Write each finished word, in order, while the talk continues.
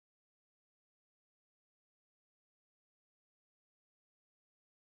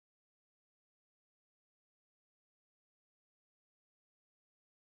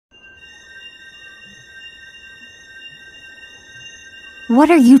What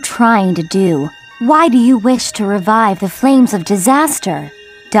are you trying to do? Why do you wish to revive the flames of disaster,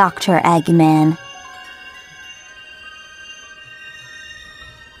 Dr. Eggman?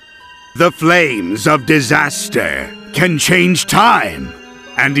 The flames of disaster can change time,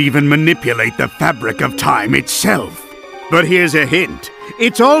 and even manipulate the fabric of time itself. But here's a hint.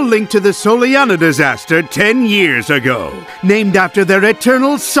 It's all linked to the Soliana disaster 10 years ago, named after their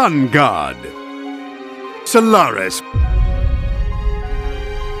eternal sun god, Solaris.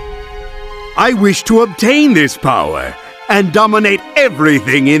 I wish to obtain this power and dominate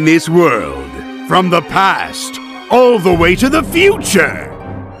everything in this world, from the past all the way to the future.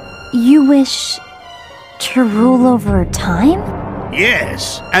 You wish to rule over time?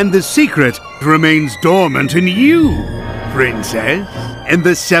 Yes, and the secret remains dormant in you, Princess, and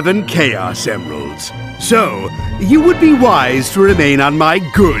the 7 Chaos Emeralds. So, you would be wise to remain on my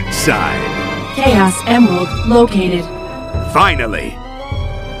good side. Chaos Emerald located. Finally!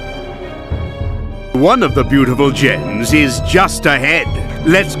 One of the beautiful gems is just ahead.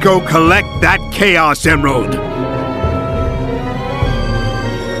 Let's go collect that Chaos Emerald.